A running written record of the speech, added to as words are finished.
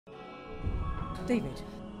David.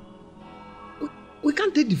 We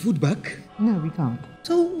can't take the food back. No, we can't.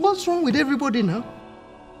 So what's wrong with everybody now?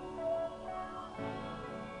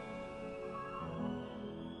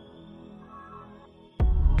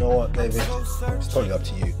 You know what, David? It's totally up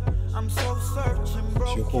to you.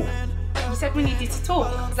 It's your call. You said we needed to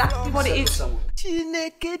talk. Exactly what it is.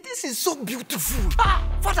 Chineke, this is so beautiful. Ah,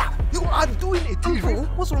 Father, you are doing a thing. Uncle,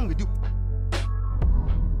 what's wrong with you?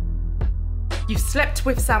 You slept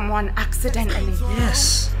with someone accidentally.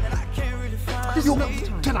 Yes. You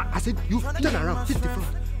turn around. I said you turn around. Hit the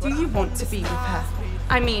front. Do you want to be with her?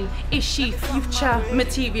 I mean, is she future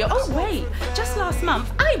material? Oh wait, just last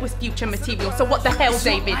month I was future material, so what the hell,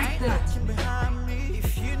 David?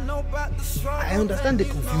 I understand the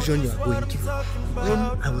confusion you are going through. When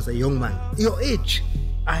I was a young man, your age,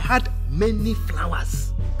 I had many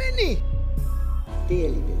flowers. Many.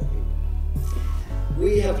 Dearly beloved,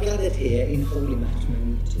 we have gathered here in holy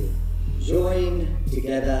matrimony to join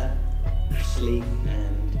together Ashley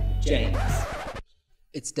and James.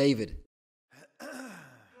 It's David.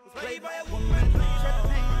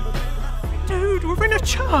 Dude, we're in a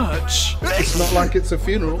church. It's not like it's a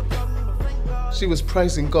funeral. She was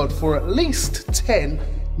praising God for at least 10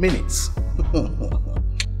 minutes.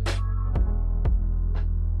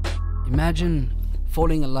 Imagine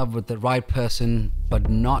falling in love with the right person, but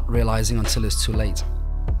not realizing until it's too late.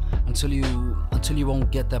 Until you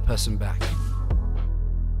won't get that person back.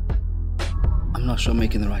 I'm not sure I'm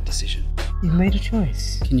making the right decision. You've made a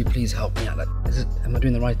choice. Can you please help me out? Like, am I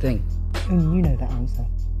doing the right thing? Only you know that answer.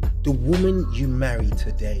 The woman you marry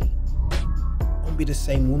today won't be the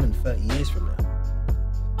same woman 30 years from now.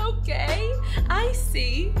 Okay, I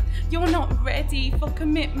see. You're not ready for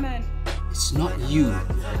commitment. It's not you.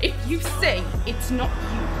 If you say it's not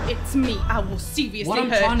you, it's me, I will seriously hurt you.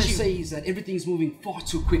 What I'm trying to say is that everything's moving far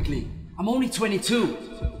too quickly. I'm only 22.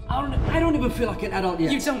 I don't even feel like an adult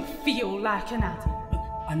yet. You don't feel like an adult.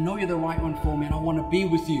 I know you're the right one for me and I want to be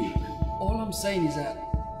with you. All I'm saying is that,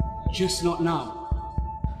 just not now.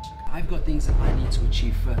 I've got things that I need to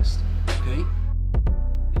achieve first, okay?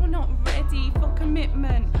 You're not ready for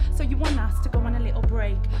commitment. So you want us to go on a little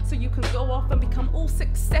break so you can go off and become all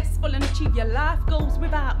successful and achieve your life goals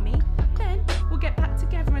without me. Then we'll get back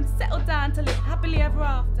together and settle down to live happily ever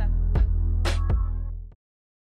after.